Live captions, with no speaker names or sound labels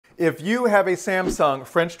if you have a Samsung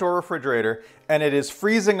French door refrigerator and it is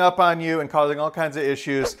freezing up on you and causing all kinds of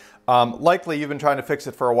issues, likely you've been trying to fix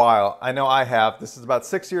it for a while. I know I have. This is about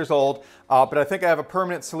 6 years old, but I think I have a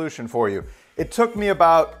permanent solution for you. It took me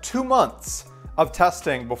about 2 months of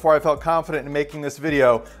testing before I felt confident in making this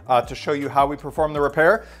video to show you how we perform the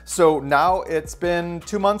repair. So now it's been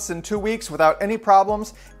 2 months and 2 weeks without any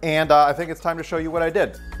problems, and I think it's time to show you what I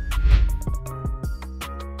did.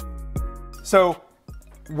 So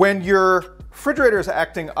when your refrigerator is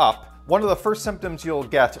acting up, one of the first symptoms you'll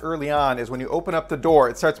get early on is when you open up the door,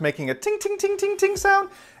 it starts making a ting, ting, ting, ting, ting sound,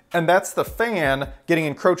 and that's the fan getting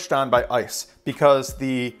encroached on by ice because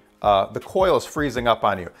the coil is freezing up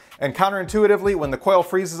on you. And counterintuitively, when the coil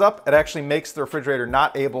freezes up, it actually makes the refrigerator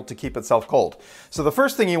not able to keep itself cold. So the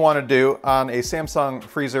first thing you want to do on a Samsung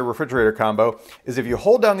freezer refrigerator combo is if you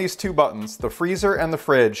hold down these two buttons, the freezer and the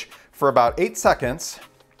fridge, for about 8 seconds,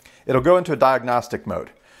 it'll go into a diagnostic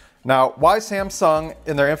mode. Now, why Samsung,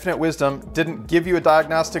 in their infinite wisdom, didn't give you a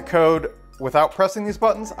diagnostic code without pressing these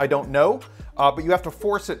buttons, I don't know. But you have to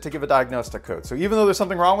force it to give a diagnostic code. So even though there's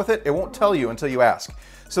something wrong with it, it won't tell you until you ask.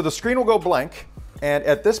 So the screen will go blank, and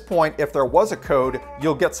at this point, if there was a code,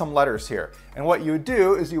 you'll get some letters here. And what you would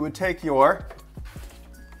do is you would take your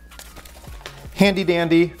handy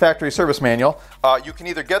dandy factory service manual. You can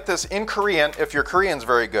either get this in Korean if your Korean's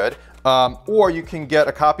very good, or you can get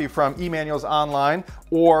a copy from e-manuals online,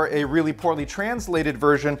 or a really poorly translated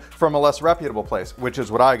version from a less reputable place, which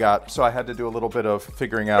is what I got. So I had to do a little bit of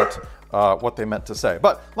figuring out what they meant to say.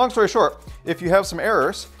 But long story short, if you have some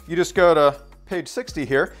errors, you just go to page 60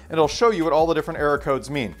 here, and it'll show you what all the different error codes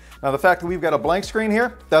mean. Now, the fact that we've got a blank screen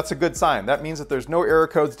here, that's a good sign. That means that there's no error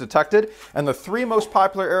codes detected. And the three most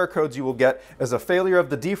popular error codes you will get is a failure of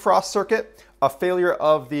the defrost circuit, a failure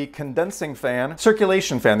of the condensing fan,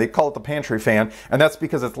 circulation fan, they call it the pantry fan, and that's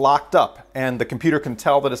because it's locked up and the computer can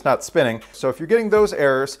tell that it's not spinning. So if you're getting those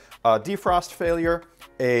errors, defrost failure,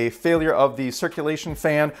 a failure of the circulation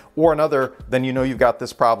fan, or another, then you know you've got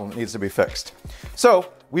this problem that needs to be fixed.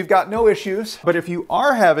 So we've got no issues, but if you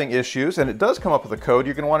are having issues and it does come up with a code,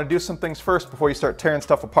 you're gonna wanna do some things first before you start tearing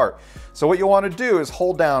stuff apart. So what you'll wanna do is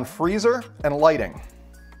hold down freezer and lighting.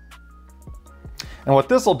 And what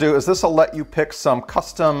this will do is this will let you pick some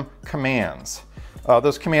custom commands.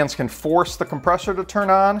 Those commands can force the compressor to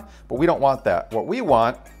turn on, but we don't want that. What we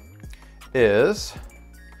want is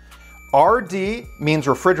RD means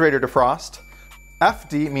refrigerator defrost.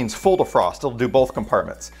 FD means full defrost. It'll do both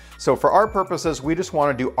compartments. So for our purposes, we just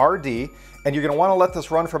want to do RD, and you're going to want to let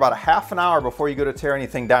this run for about a half an hour before you go to tear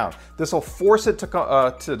anything down. This will force it to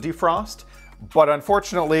defrost. But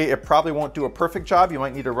unfortunately, it probably won't do a perfect job. You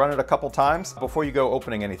might need to run it a couple times before you go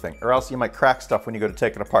opening anything, or else you might crack stuff when you go to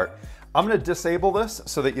take it apart. I'm gonna disable this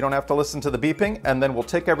so that you don't have to listen to the beeping, and then we'll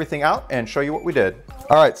take everything out and show you what we did.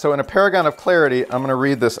 All right, so in a paragon of clarity, I'm gonna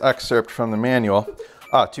read this excerpt from the manual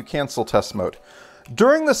to cancel test mode.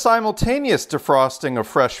 During the simultaneous defrosting of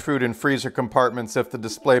fresh food in freezer compartments, if the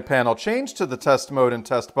display panel changed to the test mode and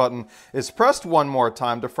test button is pressed one more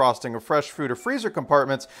time, defrosting of fresh food or freezer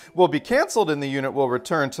compartments will be canceled and the unit will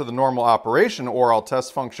return to the normal operation, or all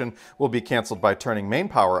test function will be canceled by turning main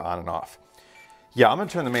power on and off. Yeah, I'm gonna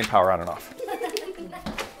turn the main power on and off.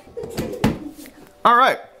 All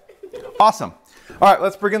right, awesome. All right,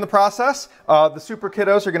 let's begin the process. The super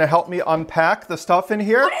kiddos are gonna help me unpack the stuff in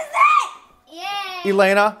here. What is that? Yay!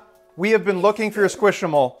 Elena, we have been looking for your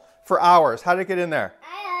Squishable for hours. How did it get in there?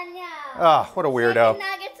 I don't know. Ah, what a weirdo.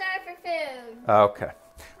 Chicken nuggets are for food. Okay.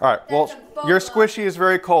 All right, well, your squishy is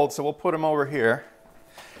very cold, so we'll put him over here.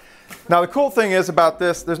 Now, the cool thing is about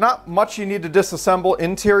this, there's not much you need to disassemble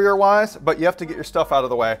interior-wise, but you have to get your stuff out of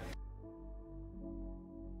the way.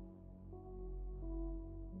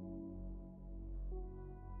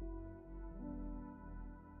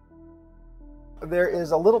 There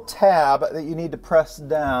is a little tab that you need to press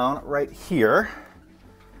down right here.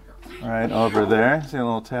 Right over there. See a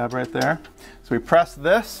little tab right there? So we press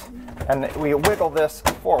this and we wiggle this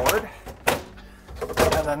forward.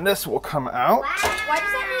 And then this will come out. Why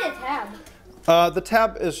does that need a tab? The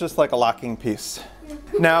tab is just like a locking piece.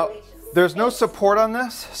 Now, there's no support on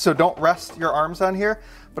this, so don't rest your arms on here.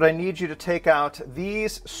 But I need you to take out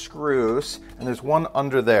these screws, and there's one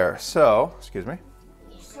under there. So, excuse me.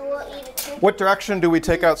 What direction do we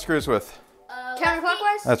take out screws with?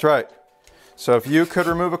 Counterclockwise? That's right. So if you could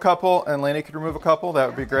remove a couple and Lainey could remove a couple, that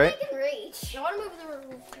would be great. I can reach. I want to move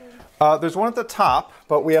the There's one at the top,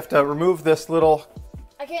 but we have to remove this little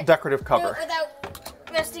decorative cover. Do it without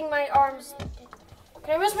resting my arms.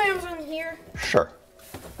 Can I rest my arms on here? Sure.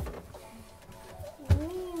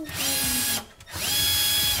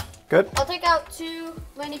 Good. I'll take out 2.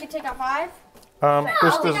 Lainey can take out 5.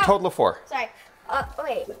 There's a total of 4. Sorry.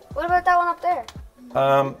 Wait, what about that one up there?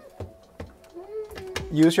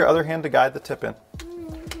 Use your other hand to guide the tip in.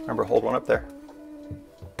 Remember, hold one up there.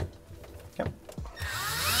 Okay.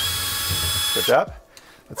 Good job.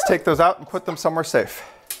 Let's take those out and put them somewhere safe.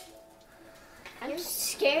 I'm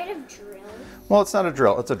scared of drills. Well, it's not a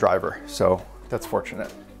drill, it's a driver, so that's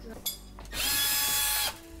fortunate.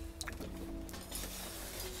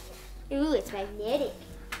 Ooh, it's magnetic.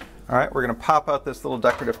 All right, we're gonna pop out this little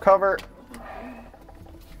decorative cover.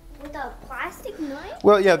 With a plastic knife?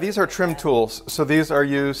 Well, yeah, these are trim tools. So these are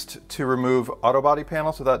used to remove auto body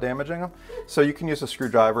panels without damaging them. So you can use a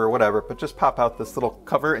screwdriver or whatever, but just pop out this little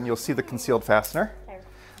cover and you'll see the concealed fastener.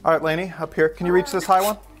 All right, Lainey, up here. Can you reach this high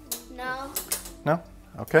one? No. No?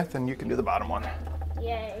 Okay, then you can do the bottom one.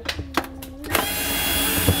 Yay.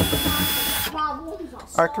 All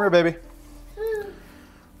right, come here, baby.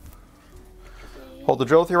 Hold the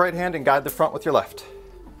drill with your right hand and guide the front with your left.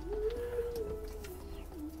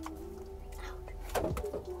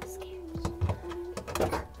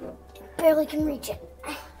 Barely can reach it.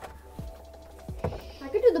 I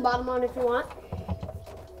could do the bottom one if you want.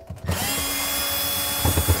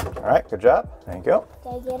 All right, good job. There you go. Did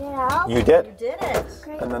I get it out? You did. You did it.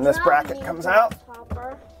 Great And then this job, bracket comes out.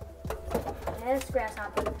 Grasshopper. There's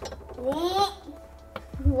grasshopper. What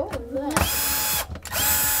was that?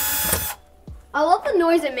 I love the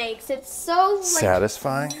noise it makes. It's so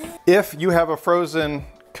Satisfying. If you have a frozen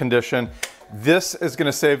condition, this is going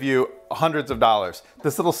to save you hundreds of dollars.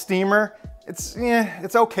 This little steamer,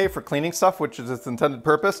 it's okay for cleaning stuff, which is its intended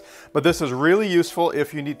purpose, but this is really useful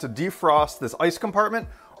if you need to defrost this ice compartment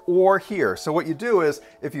or here. So what you do is,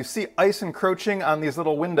 if you see ice encroaching on these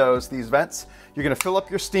little windows, these vents, you're going to fill up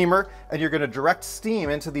your steamer and you're going to direct steam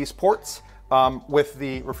into these ports with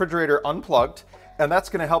the refrigerator unplugged. And that's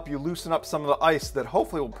going to help you loosen up some of the ice that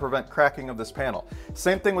hopefully will prevent cracking of this panel.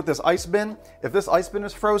 Same thing with this ice bin. If this ice bin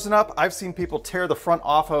is frozen up, I've seen people tear the front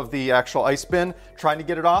off of the actual ice bin trying to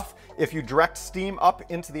get it off. If you direct steam up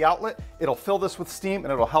into the outlet, it'll fill this with steam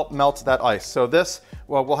and it'll help melt that ice. So this,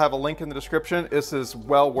 well, we'll have a link in the description. This is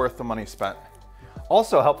well worth the money spent.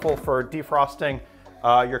 Also helpful for defrosting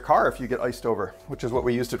your car if you get iced over, which is what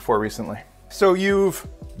we used it for recently. So you've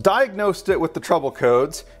diagnosed it with the trouble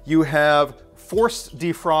codes. You have forced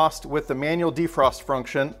defrost with the manual defrost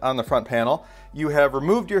function on the front panel. You have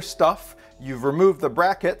removed your stuff, you've removed the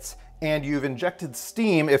brackets, and you've injected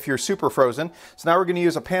steam if you're super frozen. So now we're going to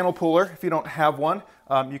use a panel puller. If you don't have one,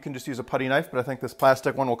 you can just use a putty knife, but I think this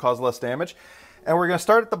plastic one will cause less damage. And we're going to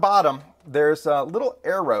start at the bottom. There's little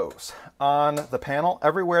arrows on the panel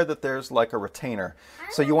everywhere that there's like a retainer.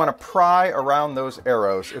 So you want to pry around those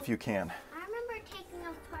arrows if you can. I remember taking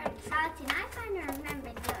apart a couch and I kind of remember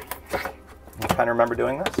doing that. You kind of remember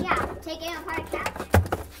doing this? Yeah, taking apart a couch.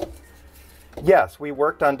 Yes, we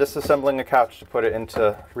worked on disassembling a couch to put it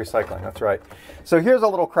into recycling, that's right. So here's a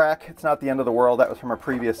little crack. It's not the end of the world. That was from a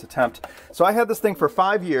previous attempt. So I had this thing for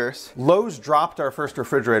 5 years. Lowe's dropped our first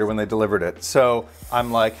refrigerator when they delivered it. So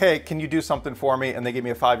I'm like, hey, can you do something for me? And they gave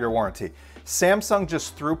me a 5-year warranty. Samsung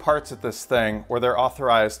just threw parts at this thing, or their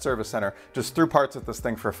authorized service center just threw parts at this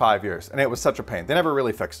thing for 5 years. And it was such a pain. They never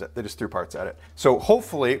really fixed it. They just threw parts at it. So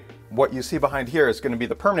hopefully what you see behind here is going to be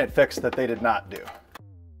the permanent fix that they did not do.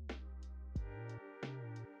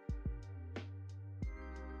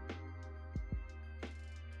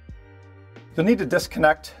 You'll need to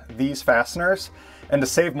disconnect these fasteners, and to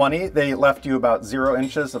save money, they left you about 0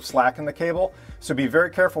 inches of slack in the cable. So be very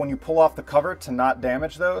careful when you pull off the cover to not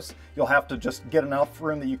damage those. You'll have to just get enough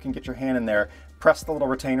room that you can get your hand in there, press the little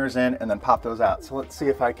retainers in, and then pop those out. So let's see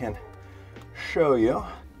if I can show you.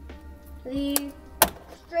 The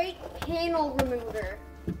straight panel remover,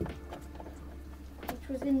 which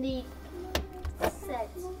was in the set.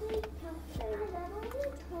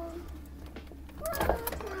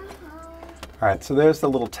 All right, so there's the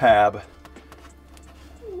little tab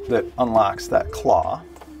that unlocks that claw.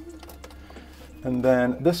 And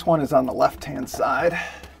then this one is on the left-hand side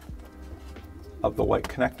of the white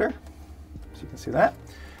connector. So you can see that.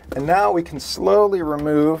 And now we can slowly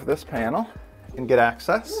remove this panel and get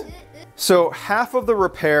access. So half of the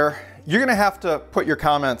repair, you're gonna have to put your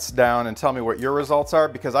comments down and tell me what your results are,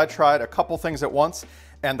 because I tried a couple things at once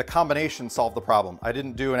and the combination solved the problem. I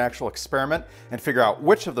didn't do an actual experiment and figure out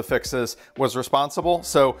which of the fixes was responsible.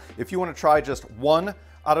 So if you want to try just one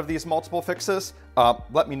out of these multiple fixes,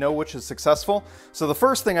 let me know which is successful. So the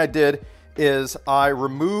first thing I did is I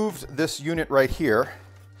removed this unit right here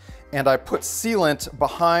and I put sealant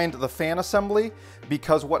behind the fan assembly,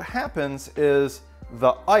 because what happens is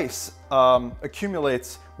the ice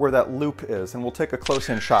accumulates where that loop is, and we'll take a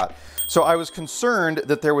close-in shot. So I was concerned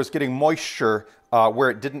that there was getting moisture where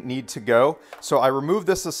it didn't need to go. So I removed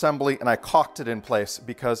this assembly and I caulked it in place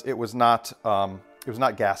because it was not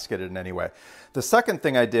gasketed in any way. The second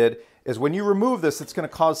thing I did is when you remove this, it's going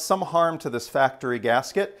to cause some harm to this factory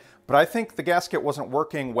gasket, but I think the gasket wasn't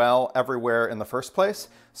working well everywhere in the first place.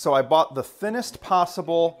 So I bought the thinnest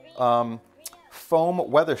possible foam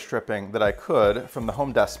weather stripping that I could from the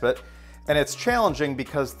Home Despot. And it's challenging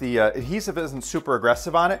because the adhesive isn't super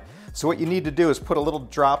aggressive on it. So what you need to do is put a little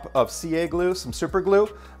drop of CA glue, some super glue,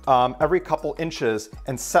 every couple inches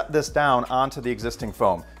and set this down onto the existing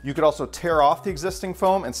foam. You could also tear off the existing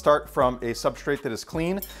foam and start from a substrate that is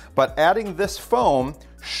clean, but adding this foam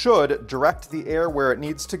should direct the air where it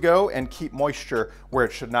needs to go and keep moisture where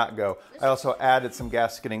it should not go. I also added some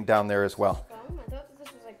gasketing down there as well. Foam? I thought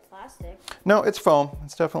this was like plastic. No, it's foam.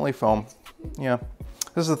 It's definitely foam. Yeah.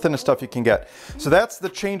 This is the thinnest stuff you can get. So that's the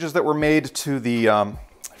changes that were made to the, I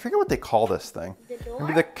forget what they call this thing.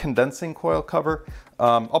 Maybe the condensing coil cover.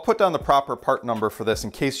 I'll put down the proper part number for this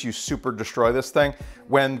in case you super destroy this thing.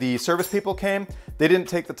 When the service people came, they didn't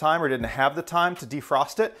take the time or didn't have the time to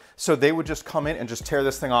defrost it. So they would just come in and just tear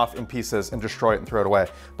this thing off in pieces and destroy it and throw it away.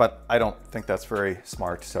 But I don't think that's very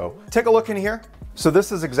smart. So take a look in here. So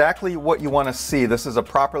this is exactly what you want to see. This is a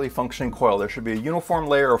properly functioning coil. There should be a uniform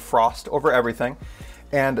layer of frost over everything.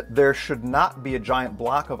 And there should not be a giant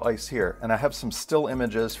block of ice here. And I have some still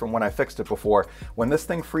images from when I fixed it before. When this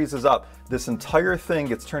thing freezes up, this entire thing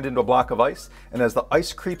gets turned into a block of ice. And as the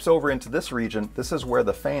ice creeps over into this region, this is where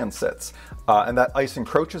the fan sits. And that ice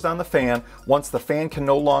encroaches on the fan. Once the fan can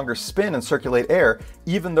no longer spin and circulate air,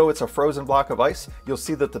 even though it's a frozen block of ice, you'll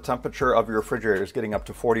see that the temperature of your refrigerator is getting up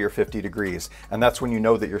to 40 or 50 degrees. And that's when you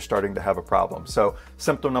know that you're starting to have a problem. So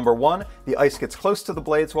symptom number one, the ice gets close to the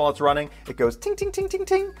blades while it's running. It goes ting, ting, ting, ting,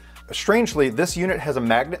 ting. Strangely, this unit has a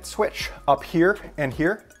magnet switch up here and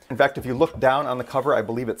here. In fact, if you look down on the cover, I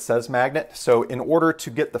believe it says magnet. So in order to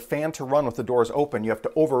get the fan to run with the doors open, you have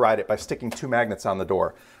to override it by sticking two magnets on the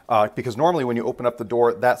door. Because normally when you open up the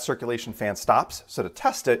door, that circulation fan stops. So to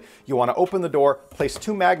test it, you want to open the door, place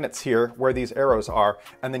two magnets here where these arrows are,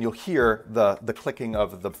 and then you'll hear the clicking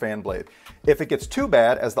of the fan blade. If it gets too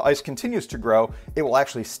bad, as the ice continues to grow, it will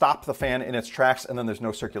actually stop the fan in its tracks, and then there's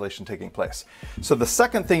no circulation taking place. So the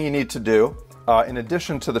second thing you need to do, in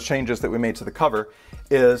addition to the changes that we made to the cover,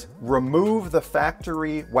 is remove the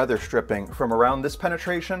factory weather stripping from around this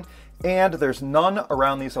penetration, and there's none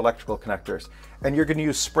around these electrical connectors. And you're going to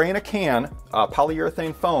use spray in a can,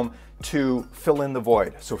 polyurethane foam, to fill in the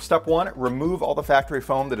void. So step one, remove all the factory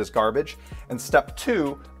foam that is garbage. And step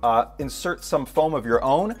two, insert some foam of your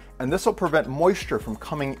own, and this will prevent moisture from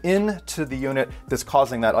coming into the unit that's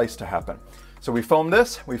causing that ice to happen. So we foam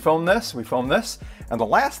this, we foam this, we foam this. And the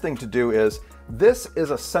last thing to do is, this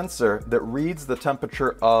is a sensor that reads the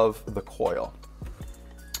temperature of the coil.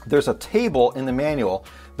 There's a table in the manual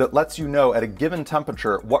that lets you know at a given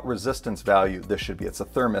temperature what resistance value this should be. It's a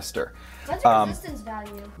thermistor. What's a resistance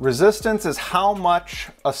value? Resistance is how much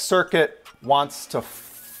a circuit wants to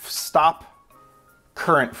stop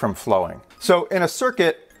current from flowing. So in a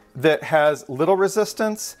circuit that has little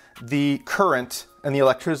resistance, the current and the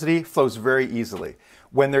electricity flows very easily.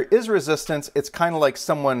 When there is resistance, it's kind of like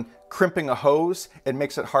someone crimping a hose. It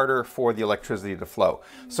makes it harder for the electricity to flow.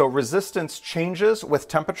 So resistance changes with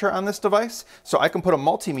temperature on this device. So I can put a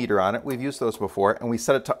multimeter on it. We've used those before, and we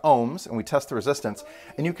set it to ohms and we test the resistance.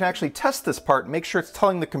 And you can actually test this part and make sure it's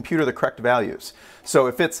telling the computer the correct values. So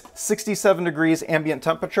if it's 67 degrees ambient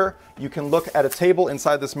temperature, you can look at a table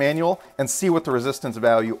inside this manual and see what the resistance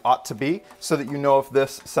value ought to be so that you know if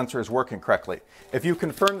this sensor is working correctly. If you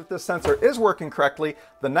confirm that this sensor is working correctly,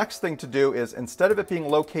 the next thing to do is, instead of it being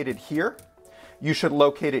located here, you should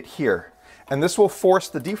locate it here. And this will force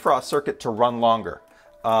the defrost circuit to run longer.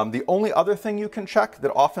 The only other thing you can check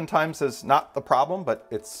that oftentimes is not the problem, but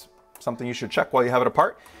it's something you should check while you have it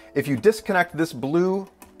apart. If you disconnect this blue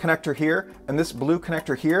connector here and this blue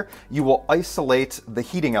connector here, you will isolate the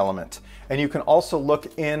heating element. And you can also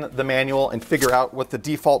look in the manual and figure out what the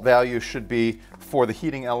default value should be for the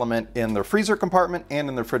heating element in the freezer compartment and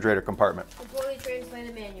in the refrigerator compartment. The poorly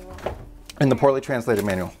translated manual. In the poorly translated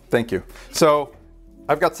manual. Thank you. So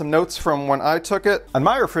I've got some notes from when I took it. On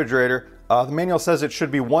my refrigerator, the manual says it should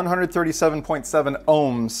be 137.7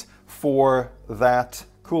 ohms for that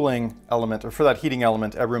cooling element, or for that heating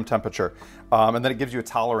element at room temperature. And then it gives you a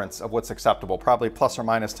tolerance of what's acceptable, probably plus or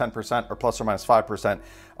minus 10% or plus or minus 5%.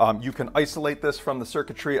 You can isolate this from the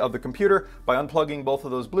circuitry of the computer by unplugging both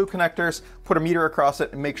of those blue connectors, put a meter across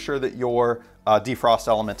it, and make sure that your defrost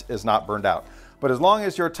element is not burned out. But as long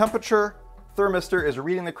as your temperature thermistor is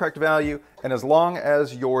reading the correct value, and as long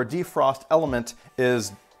as your defrost element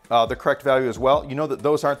is the correct value as well, you know that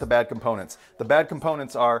those aren't the bad components. The bad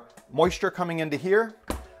components are moisture coming into here,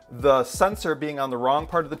 the sensor being on the wrong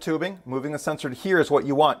part of the tubing. Moving the sensor to here is what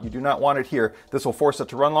you want. You do not want it here. This will force it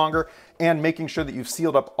to run longer, and making sure that you've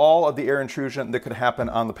sealed up all of the air intrusion that could happen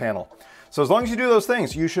on the panel. So as long as you do those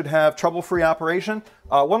things, you should have trouble-free operation.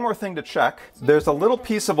 One more thing to check. There's a little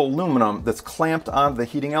piece of aluminum that's clamped onto the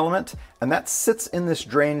heating element, and that sits in this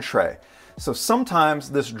drain tray. So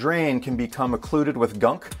sometimes this drain can become occluded with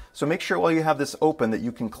gunk. So make sure while you have this open that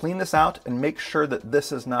you can clean this out and make sure that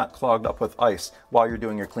this is not clogged up with ice while you're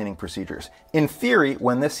doing your cleaning procedures. In theory,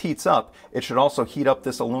 when this heats up, it should also heat up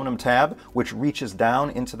this aluminum tab, which reaches down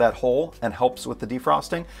into that hole and helps with the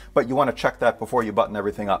defrosting, but you want to check that before you button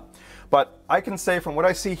everything up. But I can say from what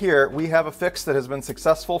I see here, we have a fix that has been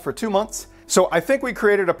successful for 2 months. So I think we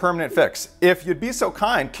created a permanent fix. If you'd be so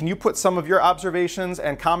kind, can you put some of your observations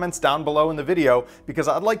and comments down below in the video? Because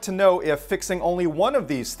I'd like to know if fixing only one of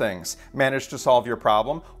these things managed to solve your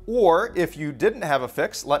problem, or if you didn't have a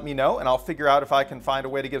fix, let me know and I'll figure out if I can find a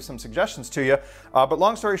way to give some suggestions to you. But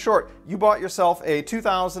long story short, you bought yourself a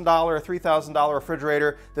 $2,000 or $3,000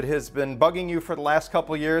 refrigerator that has been bugging you for the last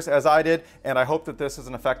couple of years, as I did, and I hope that this is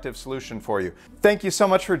an effective solution for you. Thank you so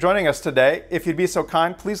much for joining us today. If you'd be so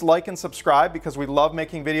kind, please like and subscribe because we love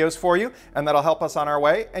making videos for you, and that'll help us on our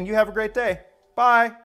way. And you have a great day. Bye.